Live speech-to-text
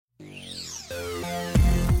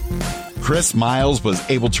Chris Miles was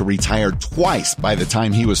able to retire twice by the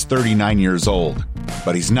time he was 39 years old.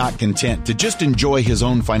 But he's not content to just enjoy his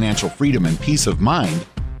own financial freedom and peace of mind.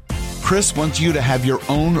 Chris wants you to have your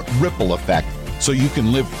own ripple effect so you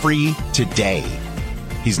can live free today.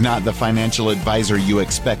 He's not the financial advisor you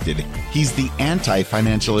expected. He's the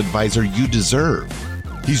anti-financial advisor you deserve.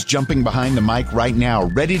 He's jumping behind the mic right now,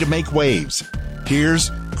 ready to make waves. Here's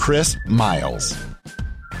Chris Miles.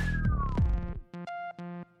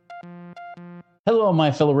 Hello,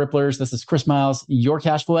 my fellow Ripplers. This is Chris Miles, your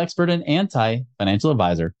cash flow expert and anti-financial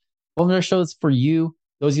advisor. Welcome to our show. It's for you,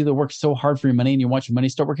 those of you that work so hard for your money and you want your money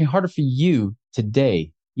to start working harder for you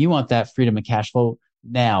today. You want that freedom and cash flow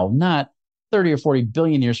now, not 30 or 40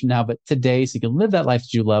 billion years from now, but today, so you can live that life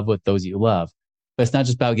that you love with those that you love. But it's not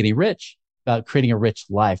just about getting rich, it's about creating a rich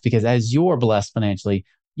life, because as you're blessed financially,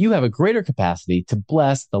 you have a greater capacity to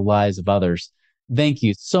bless the lives of others. Thank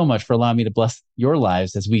you so much for allowing me to bless your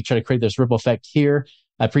lives as we try to create this ripple effect here.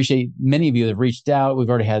 I appreciate many of you that have reached out. We've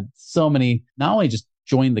already had so many, not only just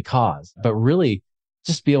join the cause, but really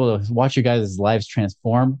just be able to watch your guys' lives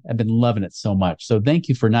transform. I've been loving it so much. So thank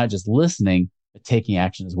you for not just listening, but taking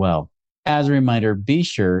action as well. As a reminder, be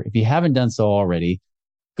sure, if you haven't done so already,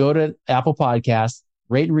 go to Apple Podcasts,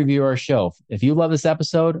 rate and review our show. If you love this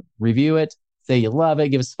episode, review it, say you love it,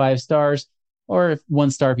 give us 5 stars, or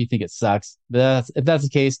 1 star if you think it sucks. But if that's the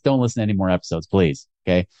case, don't listen to any more episodes, please.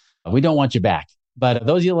 Okay. We don't want you back. But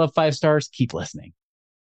those of you that love 5 stars, keep listening.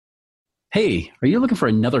 Hey, are you looking for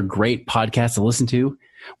another great podcast to listen to?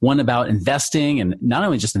 One about investing, and not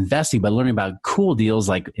only just investing, but learning about cool deals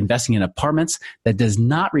like investing in apartments that does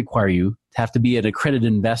not require you to have to be an accredited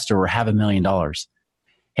investor or have $1 million.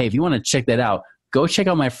 Hey, if you want to check that out, go check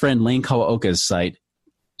out my friend Lane Kawaoka's site,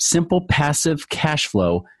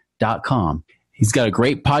 simplepassivecashflow.com. He's got a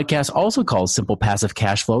great podcast also called Simple Passive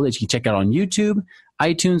Cash Flow that you can check out on YouTube,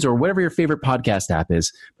 iTunes, or whatever your favorite podcast app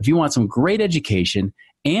is. If you want some great education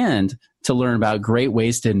and to learn about great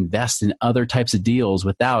ways to invest in other types of deals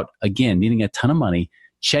without, again, needing a ton of money,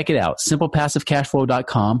 check it out,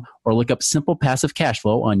 simplepassivecashflow.com, or look up Simple Passive Cash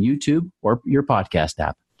Flow on YouTube or your podcast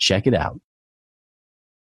app. Check it out.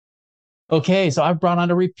 Okay, so I've brought on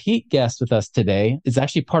a repeat guest with us today. It's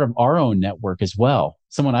actually part of our own network as well.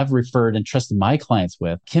 Someone I've referred and trusted my clients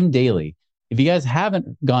with, Kim Daly. If you guys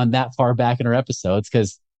haven't gone that far back in our episodes,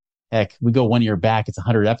 because heck, we go 1 year back, it's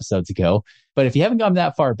 100 episodes ago. But if you haven't gone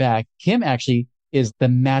that far back, Kim actually is the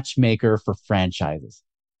matchmaker for franchises.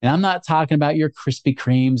 And I'm not talking about your Krispy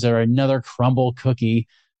Kremes or another crumble cookie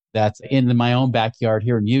that's in my own backyard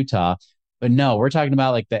here in Utah. But no, we're talking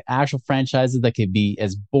about like the actual franchises that could be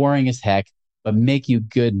as boring as heck, but make you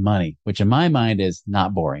good money, which in my mind is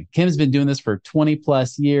not boring. Kim's been doing this for 20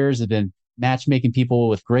 plus years, has been matchmaking people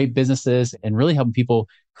with great businesses and really helping people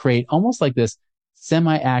create almost like this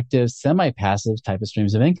semi-active, semi-passive type of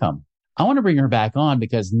streams of income. I want to bring her back on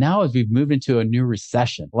because now as we've moved into a new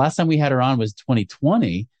recession, last time we had her on was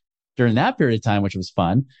 2020 during that period of time, which was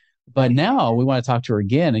fun. But now we want to talk to her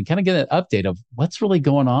again and kind of get an update of what's really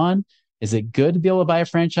going on. Is it good to be able to buy a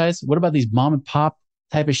franchise? What about these mom and pop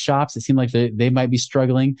type of shops that seem like they might be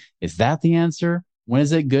struggling? Is that the answer? When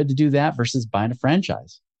is it good to do that versus buying a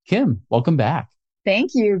franchise? Kim, welcome back.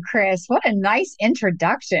 Thank you, Chris. What a nice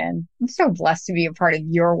introduction. I'm so blessed to be a part of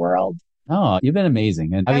your world. Oh, you've been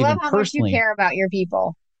amazing. And I love how much you care about your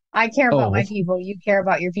people. I care about my people. You care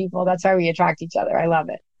about your people. That's why we attract each other. I love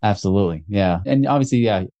it. Absolutely. Yeah. And obviously,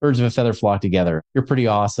 yeah, birds of a feather flock together. You're pretty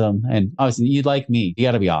awesome. And obviously, you'd like me. You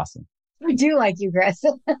got to be awesome. I do like you, Chris.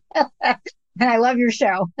 And I love your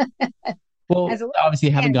show. Well, obviously,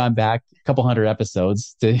 you haven't gone back a couple hundred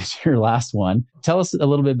episodes to your last one. Tell us a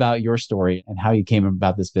little bit about your story and how you came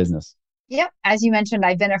about this business. Yep. As you mentioned,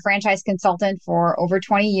 I've been a franchise consultant for over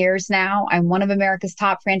 20 years now. I'm one of America's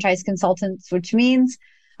top franchise consultants, which means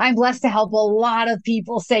I'm blessed to help a lot of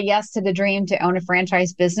people say yes to the dream to own a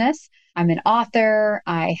franchise business. I'm an author.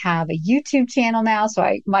 I have a YouTube channel now. So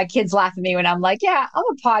my kids laugh at me when I'm like, yeah, I'm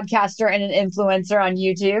a podcaster and an influencer on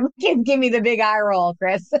YouTube. Give me the big eye roll,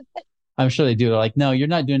 Chris. I'm sure they do. They're like, no, you're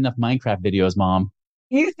not doing enough Minecraft videos, Mom.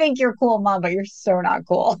 You think you're cool, Mom, but you're so not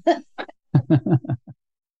cool.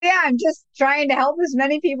 Yeah, I'm just trying to help as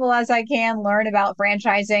many people as I can learn about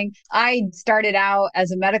franchising. I started out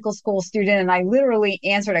as a medical school student and I literally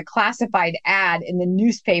answered a classified ad in the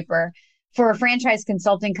newspaper for a franchise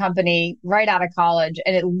consulting company right out of college.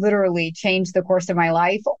 And it literally changed the course of my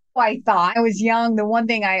life. I thought I was young. The one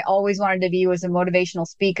thing I always wanted to be was a motivational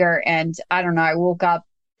speaker. And I don't know, I woke up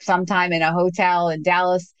sometime in a hotel in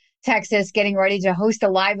Dallas, Texas, getting ready to host a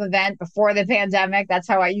live event before the pandemic. That's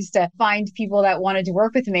how I used to find people that wanted to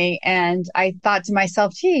work with me. And I thought to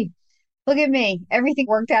myself, gee, Look at me. Everything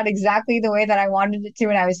worked out exactly the way that I wanted it to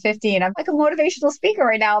when I was 15. I'm like a motivational speaker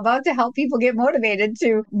right now, about to help people get motivated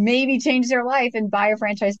to maybe change their life and buy a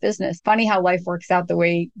franchise business. Funny how life works out the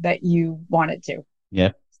way that you want it to.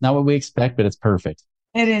 Yep. It's not what we expect, but it's perfect.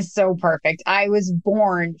 It is so perfect. I was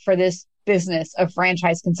born for this business of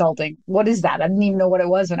franchise consulting. What is that? I didn't even know what it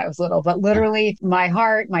was when I was little, but literally my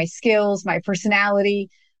heart, my skills, my personality,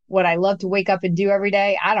 what I love to wake up and do every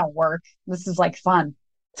day. I don't work. This is like fun.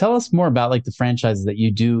 Tell us more about like the franchises that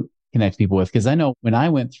you do connect people with. Because I know when I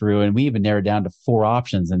went through and we even narrowed down to 4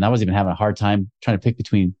 options, and I was even having a hard time trying to pick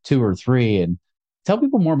between 2 or 3. And tell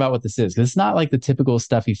people more about what this is, because it's not like the typical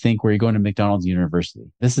stuff you think where you're going to McDonald's University.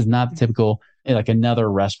 This is not typical, like another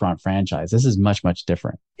restaurant franchise. This is much, much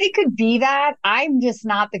different. It could be that. I'm just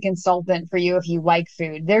not the consultant for you if you like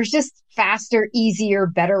food. There's just faster, easier,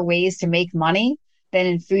 better ways to make money than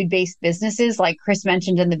in food-based businesses. Like Chris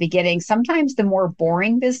mentioned in the beginning, sometimes the more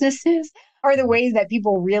boring businesses are the ways that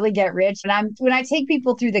people really get rich. And when I take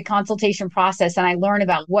people through the consultation process and I learn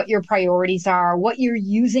about what your priorities are, what you're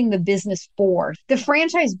using the business for, the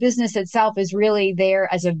franchise business itself is really there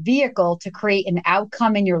as a vehicle to create an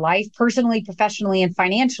outcome in your life, personally, professionally, and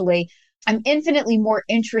financially. I'm infinitely more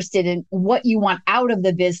interested in what you want out of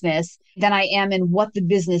the business than I am in what the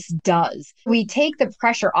business does. We take the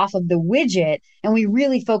pressure off of the widget and we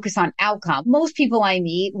really focus on outcome. Most people I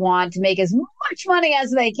meet want to make as much money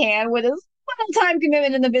as they can with as little time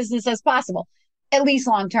commitment in the business as possible, at least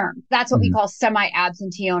long term. That's what we call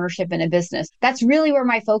semi-absentee ownership in a business. That's really where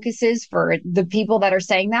my focus is for the people that are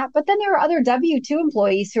saying that. But then there are other W-2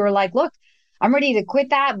 employees who are like, look, I'm ready to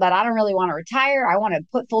quit that, but I don't really want to retire. I want to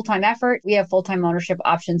put full-time effort. We have full-time ownership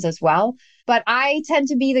options as well. But I tend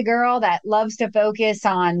to be the girl that loves to focus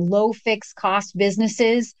on low fixed cost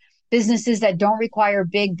businesses that don't require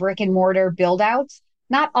big brick and mortar build outs.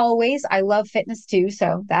 Not always. I love fitness too.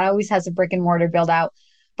 So that always has a brick and mortar build out.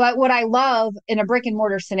 But what I love in a brick and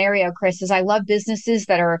mortar scenario, Chris, is I love businesses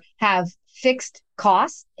that have fixed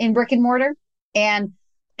costs in brick and mortar, and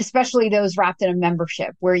especially those wrapped in a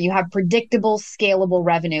membership where you have predictable, scalable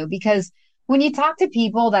revenue. Because when you talk to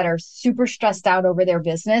people that are super stressed out over their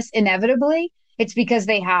business, inevitably, it's because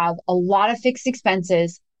they have a lot of fixed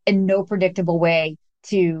expenses and no predictable way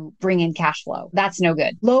to bring in cash flow. That's no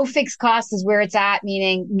good. Low fixed costs is where it's at,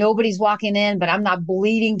 meaning nobody's walking in, but I'm not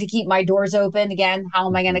bleeding to keep my doors open. Again, how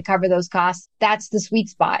am I going to cover those costs? That's the sweet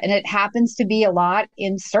spot. And it happens to be a lot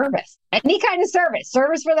in service. Any kind of service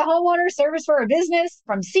for the homeowner, service for a business,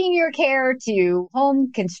 from senior care to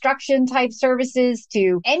home construction type services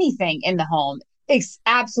to anything in the home. It's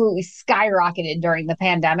absolutely skyrocketed during the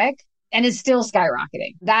pandemic. And is still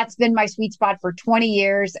skyrocketing. That's been my sweet spot for 20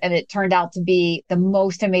 years. And it turned out to be the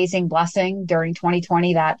most amazing blessing during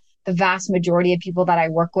 2020 that the vast majority of people that I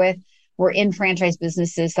work with were in franchise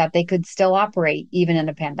businesses that they could still operate even in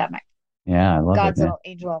a pandemic. Yeah, I love God's it, little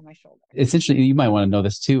angel on my shoulder. It's interesting. You might want to know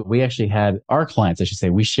this too. We actually had our clients, I should say,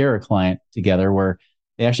 we share a client together where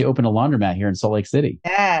they actually opened a laundromat here in Salt Lake City.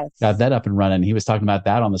 Yes. Got that up and running. He was talking about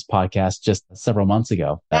that on this podcast just several months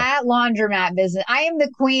ago. That laundromat business. I am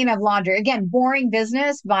the queen of laundry. Again, boring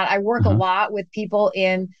business, but I work a lot with people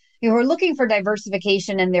who are looking for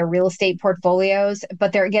diversification in their real estate portfolios,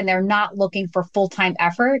 but they're not looking for full-time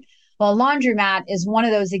effort. Well, laundromat is one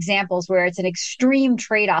of those examples where it's an extreme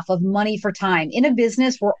trade-off of money for time. In a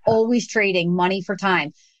business, we're always trading money for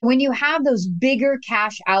time. When you have those bigger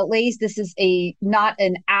cash outlays, this is not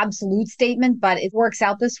an absolute statement, but it works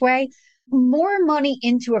out this way. More money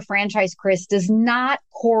into a franchise, Chris, does not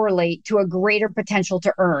correlate to a greater potential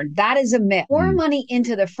to earn. That is a myth. More money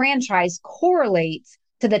into the franchise correlates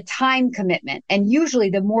to the time commitment. And usually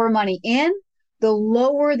the more money in, the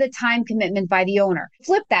lower the time commitment by the owner.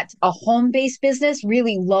 Flip that to a home-based business,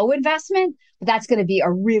 really low investment, but that's going to be a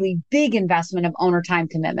really big investment of owner time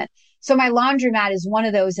commitment. So my laundromat is one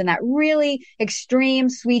of those in that really extreme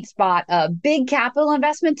sweet spot of big capital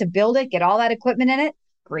investment to build it, get all that equipment in it,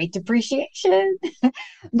 great depreciation,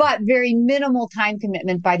 but very minimal time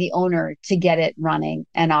commitment by the owner to get it running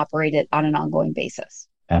and operate it on an ongoing basis.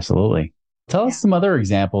 Absolutely. Tell us some other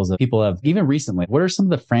examples of people have, even recently, what are some of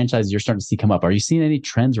the franchises you're starting to see come up? Are you seeing any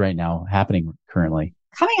trends right now happening currently?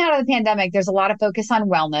 Coming out of the pandemic, there's a lot of focus on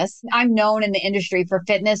wellness. I'm known in the industry for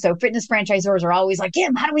fitness. So fitness franchisors are always like,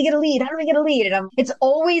 Kim, how do we get a lead? How do we get a lead? And it's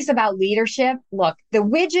always about leadership. Look, the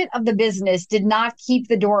widget of the business did not keep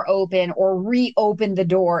the door open or reopen the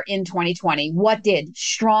door in 2020. What did?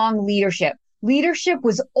 Strong leadership. Leadership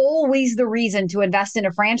was always the reason to invest in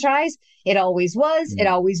a franchise. It always was. It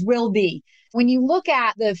always will be. When you look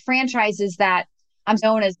at the franchises that I'm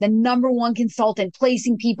known as the number one consultant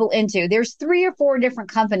placing people into, there's 3 or 4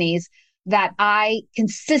 different companies that I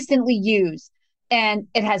consistently use. And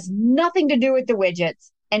it has nothing to do with the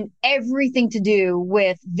widgets and everything to do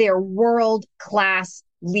with their world-class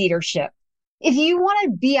leadership. If you want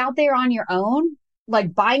to be out there on your own,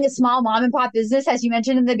 like buying a small mom and pop business, as you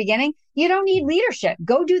mentioned in the beginning, you don't need leadership.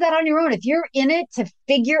 Go do that on your own. If you're in it to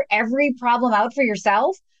figure every problem out for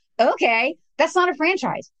yourself, okay, that's not a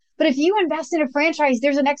franchise. But if you invest in a franchise,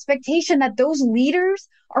 there's an expectation that those leaders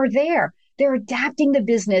are there. They're adapting the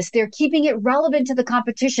business. They're keeping it relevant to the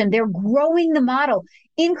competition. They're growing the model,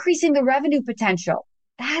 increasing the revenue potential.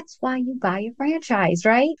 That's why you buy a franchise,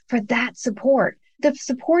 right? For that support. The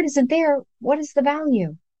support isn't there. What is the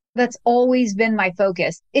value? That's always been my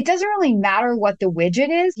focus. It doesn't really matter what the widget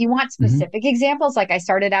is. You want specific examples. Like I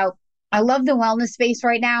started out, I love the wellness space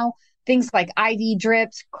right now. Things like IV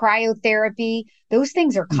drips, cryotherapy, those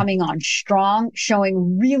things are coming on strong,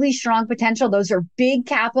 showing really strong potential. Those are big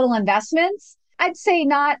capital investments. I'd say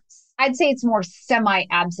it's more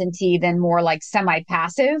semi-absentee than more like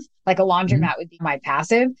semi-passive, like a laundromat would be my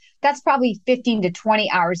passive. That's probably 15 to 20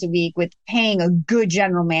 hours a week with paying a good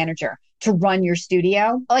general manager to run your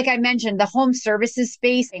studio. Like I mentioned, the home services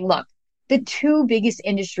space. Look, the two biggest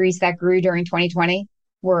industries that grew during 2020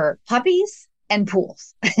 were puppies and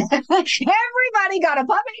pools. Everybody got a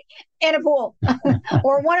puppy and a pool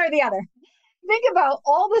or one or the other. Think about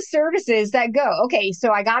all the services that go. Okay,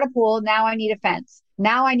 so I got a pool. Now I need a fence.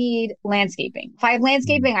 Now I need landscaping. If I have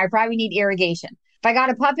landscaping, I probably need irrigation. If I got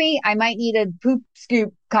a puppy, I might need a poop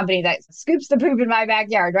scoop company that scoops the poop in my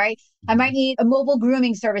backyard, right? I might need a mobile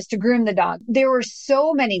grooming service to groom the dog. There were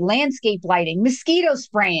so many landscape lighting, mosquito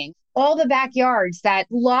spraying, all the backyards that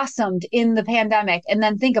blossomed in the pandemic. And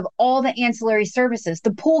then think of all the ancillary services,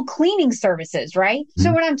 the pool cleaning services, right?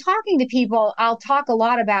 So when I'm talking to people, I'll talk a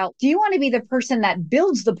lot about, do you want to be the person that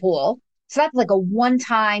builds the pool? So that's like a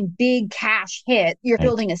one-time big cash hit. You're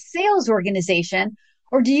building a sales organization.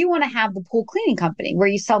 Or do you want to have the pool cleaning company where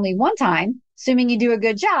you sell me one time, assuming you do a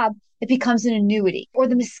good job, it becomes an annuity? Or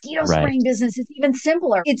the mosquito spraying business is even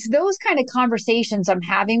simpler. It's those kind of conversations I'm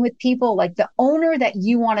having with people, like the owner that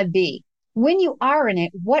you want to be. When you are in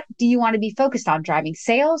it, what do you want to be focused on? Driving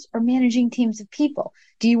sales or managing teams of people?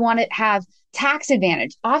 Do you want to have tax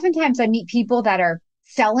advantage? Oftentimes I meet people that are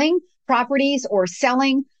selling properties or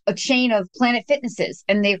selling a chain of Planet Fitnesses,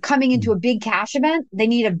 and they're coming into a big cash event. They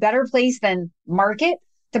need a better place than market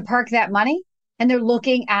to park that money. And they're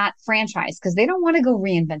looking at franchise because they don't want to go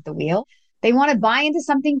reinvent the wheel. They want to buy into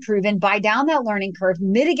something proven, buy down that learning curve,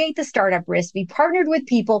 mitigate the startup risk, be partnered with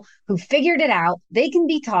people who figured it out. They can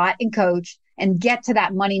be taught and coached and get to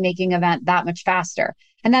that money-making event that much faster.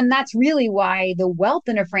 And then that's really why the wealth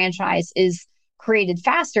in a franchise is created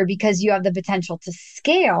faster, because you have the potential to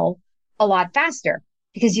scale a lot faster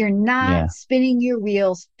because you're not spinning your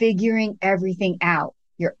wheels, figuring everything out.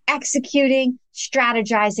 You're executing,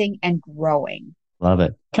 strategizing, and growing. Love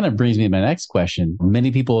it. Kind of brings me to my next question.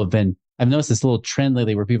 Many people I've noticed this little trend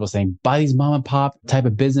lately where people are saying, buy these mom and pop type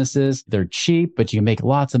of businesses. They're cheap, but you can make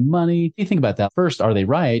lots of money. What do you think about that? First, are they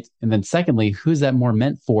right? And then secondly, who's that more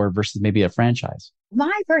meant for versus maybe a franchise?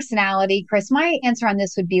 My personality, Chris, my answer on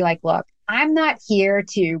this would be like, look, I'm not here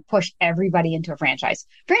to push everybody into a franchise.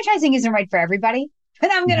 Franchising isn't right for everybody.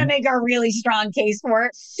 And I'm going to make a really strong case for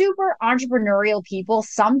it. Super entrepreneurial people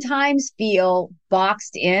sometimes feel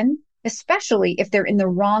boxed in, especially if they're in the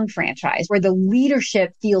wrong franchise where the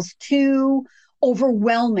leadership feels too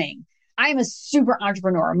overwhelming. I'm a super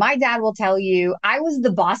entrepreneur. My dad will tell you I was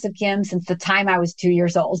the boss of Kim since the time I was 2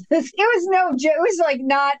 years old. It was no joke. It was like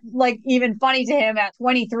not like even funny to him at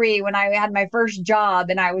 23 when I had my first job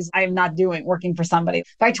and I'm not working for somebody.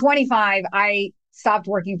 By 25, I stopped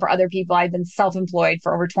working for other people. I've been self-employed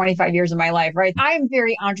for over 25 years of my life, right? I'm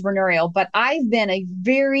very entrepreneurial, but I've been a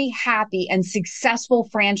very happy and successful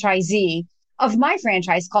franchisee of my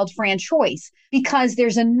franchise called FranChoice because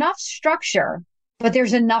there's enough structure, but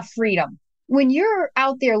there's enough freedom. When you're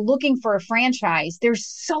out there looking for a franchise, there's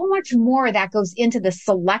so much more that goes into the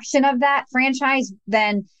selection of that franchise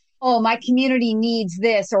than, oh, my community needs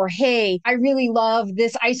this, or, hey, I really love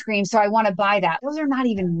this ice cream, so I want to buy that. Those are not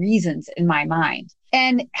even reasons in my mind.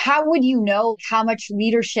 And how would you know how much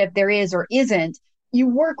leadership there is or isn't? You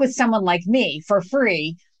work with someone like me for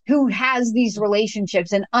free who has these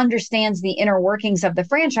relationships and understands the inner workings of the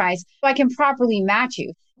franchise, so I can properly match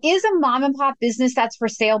you. Is a mom and pop business that's for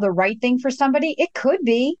sale the right thing for somebody? It could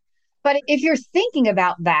be. But if you're thinking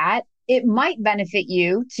about that, it might benefit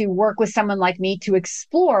you to work with someone like me to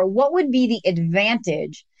explore what would be the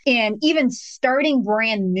advantage in even starting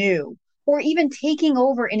brand new or even taking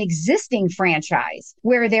over an existing franchise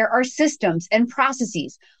where there are systems and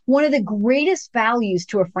processes. One of the greatest values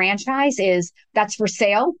to a franchise is that's for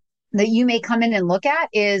sale that you may come in and look at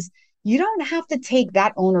is you don't have to take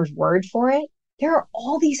that owner's word for it. There are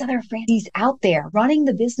all these other franchisees out there running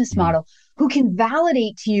the business model who can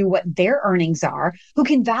validate to you what their earnings are, who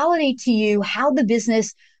can validate to you how the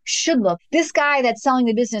business should look. This guy that's selling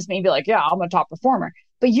the business may be like, yeah, I'm a top performer.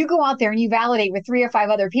 But you go out there and you validate with 3 or 5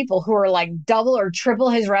 other people who are like double or triple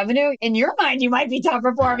his revenue. In your mind, you might be top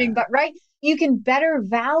performing, but right? You can better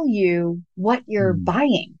value what you're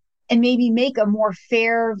buying and maybe make a more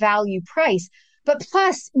fair value price. But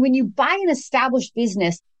plus, when you buy an established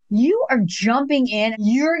business, you are jumping in.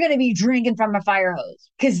 You're going to be drinking from a fire hose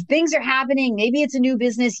because things are happening. Maybe it's a new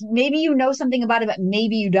business. Maybe you know something about it, but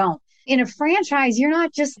maybe you don't. In a franchise, you're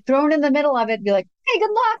not just thrown in the middle of it and be like, hey,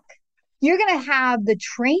 good luck. You're going to have the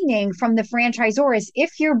training from the franchisor as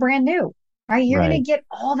if you're brand new, right? You're going to get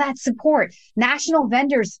all that support, national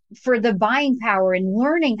vendors for the buying power and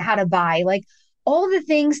learning how to buy, like all the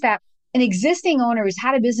things that an existing owner who's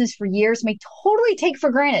had a business for years may totally take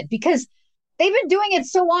for granted because they've been doing it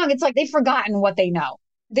so long. It's like they've forgotten what they know.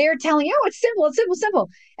 They're telling you, oh, it's simple, it's simple, simple.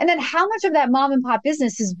 And then how much of that mom and pop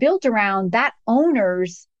business is built around that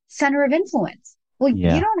owner's center of influence? Well,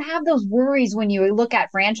 you don't have those worries when you look at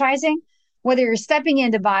franchising, whether you're stepping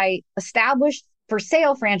in to buy established for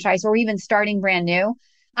sale franchise or even starting brand new.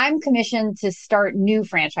 I'm commissioned to start new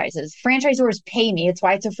franchises. Franchisors pay me. It's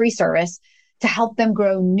why it's a free service to help them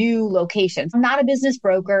grow new locations. I'm not a business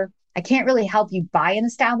broker. I can't really help you buy an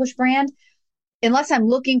established brand unless I'm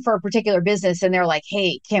looking for a particular business and they're like,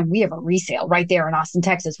 hey, Kim, we have a resale right there in Austin,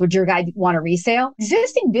 Texas. Would your guy want a resale?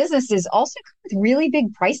 Existing businesses also come with really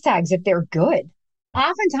big price tags if they're good.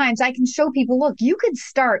 Oftentimes I can show people, look, you could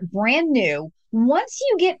start brand new. Once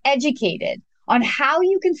you get educated on how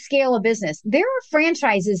you can scale a business, there are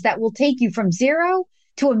franchises that will take you from zero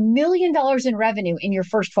to $1 million in revenue in your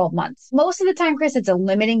first 12 months. Most of the time, Chris, it's a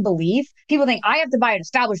limiting belief. People think I have to buy an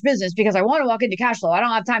established business because I want to walk into cash flow. I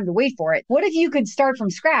don't have time to wait for it. What if you could start from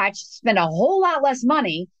scratch, spend a whole lot less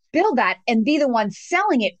money, build that, and be the one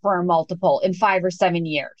selling it for a multiple in 5 or 7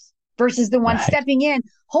 years versus the one stepping in,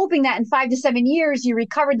 hoping that in 5 to 7 years, you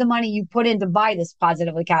recovered the money you put in to buy this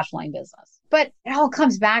positively cash flowing business. But it all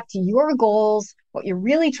comes back to your goals, what you're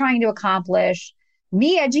really trying to accomplish,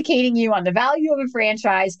 me educating you on the value of a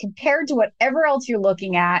franchise compared to whatever else you're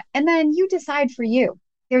looking at. And then you decide for you.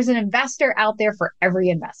 There's an investor out there for every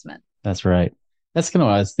investment. That's right. That's kind of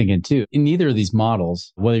what I was thinking too. In either of these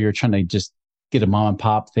models, whether you're trying to just get a mom and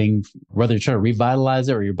pop thing, whether you're trying to revitalize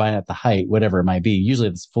it or you're buying at the height, whatever it might be, usually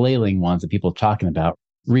it's flailing ones that people are talking about,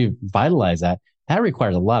 revitalize that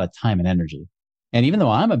requires a lot of time and energy. And even though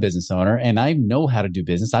I'm a business owner and I know how to do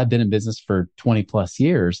business, I've been in business for 20 plus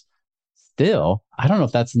years, still, I don't know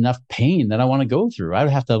if that's enough pain that I want to go through. I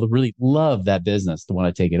would have to really love that business to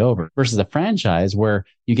want to take it over versus a franchise where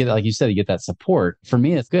you get, like you said, you get that support. For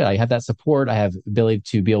me, it's good. I have that support. I have ability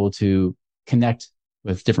to be able to connect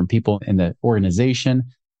with different people in the organization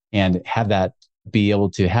and have that be able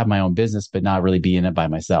to have my own business, but not really be in it by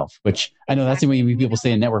myself, which I know that's the way people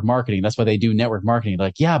say in network marketing. That's why they do network marketing.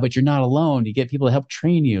 Like, yeah, but you're not alone. You get people to help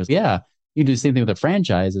train you. Yeah, you do the same thing with a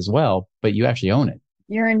franchise as well, but you actually own it.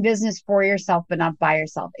 You're in business for yourself, but not by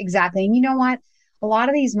yourself. Exactly. And you know what? A lot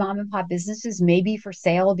of these mom and pop businesses may be for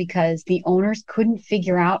sale because the owners couldn't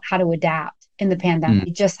figure out how to adapt in the pandemic.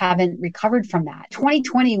 They just haven't recovered from that.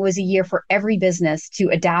 2020 was a year for every business to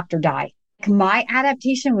adapt or die. My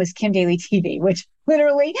adaptation was Kim Daly TV, which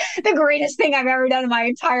literally the greatest thing I've ever done in my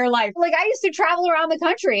entire life. Like I used to travel around the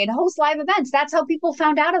country and host live events. That's how people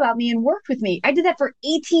found out about me and worked with me. I did that for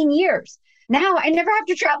 18 years. Now I never have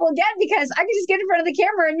to travel again because I can just get in front of the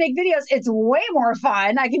camera and make videos. It's way more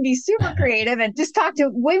fun. I can be super creative and just talk to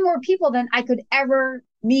way more people than I could ever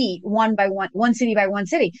meet one by one city by one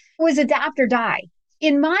city. It was adapt or die.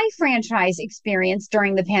 In my franchise experience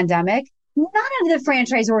during the pandemic, none of the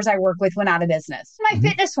franchisors I work with went out of business. My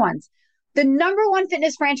fitness ones. The number one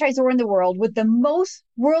fitness franchisor in the world with the most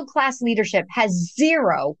world-class leadership has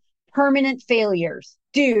 0 permanent failures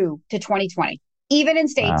due to 2020. Even in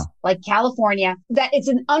states like California, that it's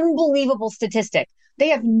an unbelievable statistic. They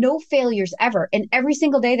have no failures ever. And every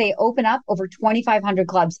single day they open up over 2,500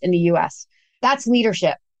 clubs in the US. That's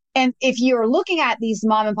leadership. And if you're looking at these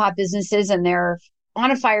mom and pop businesses and they're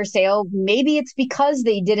on a fire sale, maybe it's because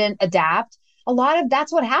they didn't adapt. A lot of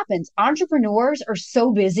that's what happens. Entrepreneurs are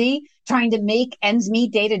so busy trying to make ends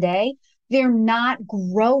meet day to day. They're not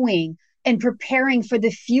growing and preparing for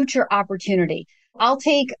the future opportunity. I'll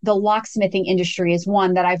take the locksmithing industry as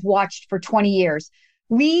one that I've watched for 20 years.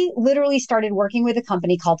 We literally started working with a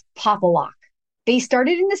company called Pop-A-Lock. They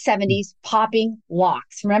started in the 70s popping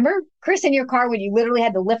locks. Remember, Chris, in your car when you literally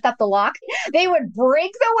had to lift up the lock? They would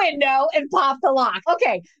break the window and pop the lock.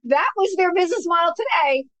 Okay, that was their business model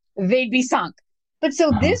today. They'd be sunk. But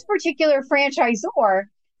so this particular franchisor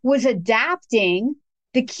was adapting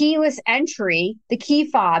the keyless entry, the key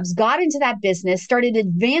fobs, got into that business, started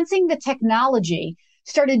advancing the technology,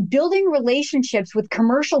 started building relationships with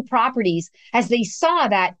commercial properties as they saw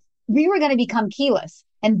that we were going to become keyless.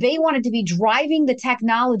 And they wanted to be driving the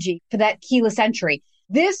technology for that keyless entry.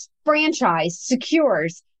 This franchise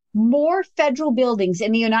secures more federal buildings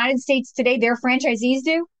in the United States today, their franchisees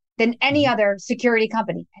do, than any other security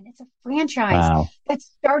company. And it's a franchise that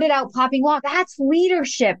started out popping locks. That's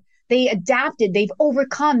leadership. They adapted, they've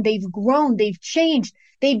overcome, they've grown, they've changed.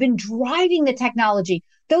 They've been driving the technology.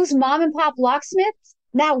 Those mom and pop locksmiths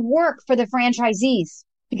now work for the franchisees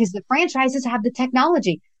because the franchises have the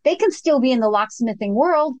technology. They can still be in the locksmithing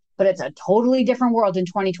world, but it's a totally different world in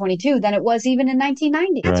 2022 than it was even in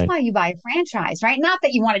 1990. That's why you buy a franchise, right? Not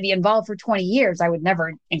that you want to be involved for 20 years. I would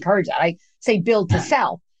never encourage that. I say build to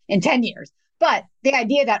sell in 10 years. But the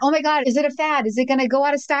idea that, oh my God, is it a fad? Is it going to go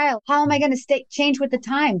out of style? How am I going to change with the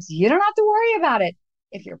times? You don't have to worry about it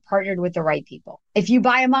if you're partnered with the right people. If you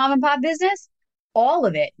buy a mom and pop business, all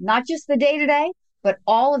of it, not just the day-to-day, but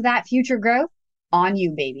all of that future growth on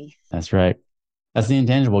you, baby. That's right. That's the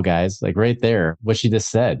intangible, guys. Like right there, what she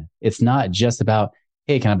just said. It's not just about,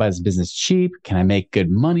 hey, can I buy this business cheap? Can I make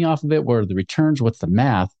good money off of it? What are the returns? What's the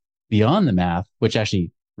math? Beyond the math, which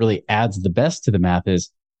actually really adds the best to the math,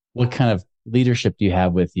 is what kind of leadership do you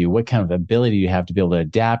have with you? What kind of ability do you have to be able to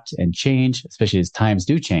adapt and change, especially as times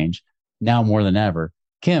do change now more than ever?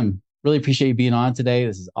 Kim, really appreciate you being on today.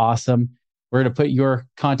 This is awesome. We're going to put your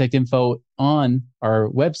contact info on our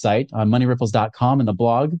website on moneyripples.com in the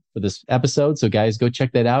blog for this episode. So guys, go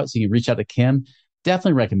check that out so you can reach out to Kim.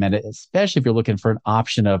 Definitely recommend it, especially if you're looking for an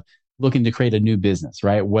option of looking to create a new business,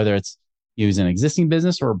 right? Whether it's use an existing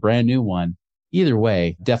business or a brand new one. Either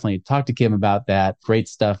way, definitely talk to Kim about that. Great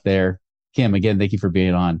stuff there. Kim, again, thank you for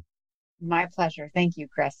being on. My pleasure. Thank you,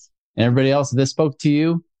 Chris. And everybody else, if this spoke to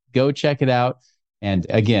you, go check it out. And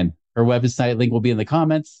again, her website link will be in the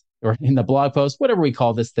comments or in the blog post, whatever we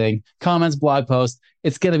call this thing, comments, blog post.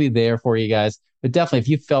 It's going to be there for you guys. But definitely, if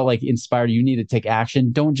you felt like inspired, you need to take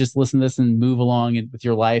action. Don't just listen to this and move along with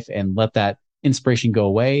your life and let that inspiration go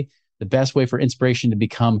away. The best way for inspiration to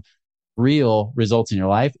become real results in your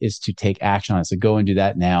life is to take action on it. So go and do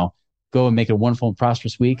that now. Go and make it a wonderful and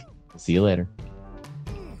prosperous week. See you later.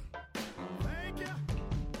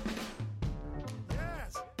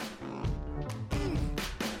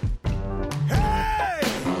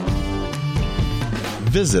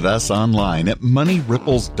 Visit us online at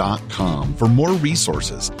moneyripples.com for more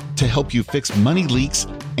resources to help you fix money leaks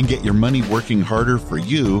and get your money working harder for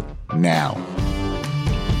you now.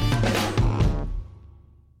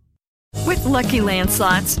 With Lucky Land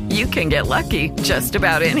Slots, you can get lucky just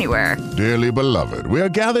about anywhere. Dearly beloved, we are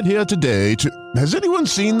gathered here today to... Has anyone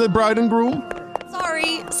seen the bride and groom?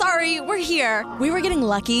 Sorry, we're here. We were getting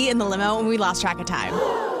lucky in the limo and we lost track of time.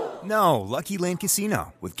 No, Lucky Land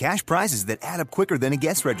Casino, with cash prizes that add up quicker than a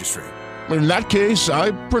guest registry. In that case,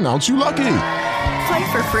 I pronounce you lucky.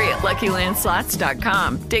 Play for free at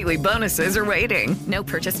LuckyLandSlots.com. Daily bonuses are waiting. No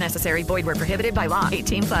purchase necessary. Void where prohibited by law.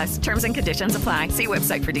 18+. Terms and conditions apply. See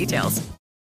website for details.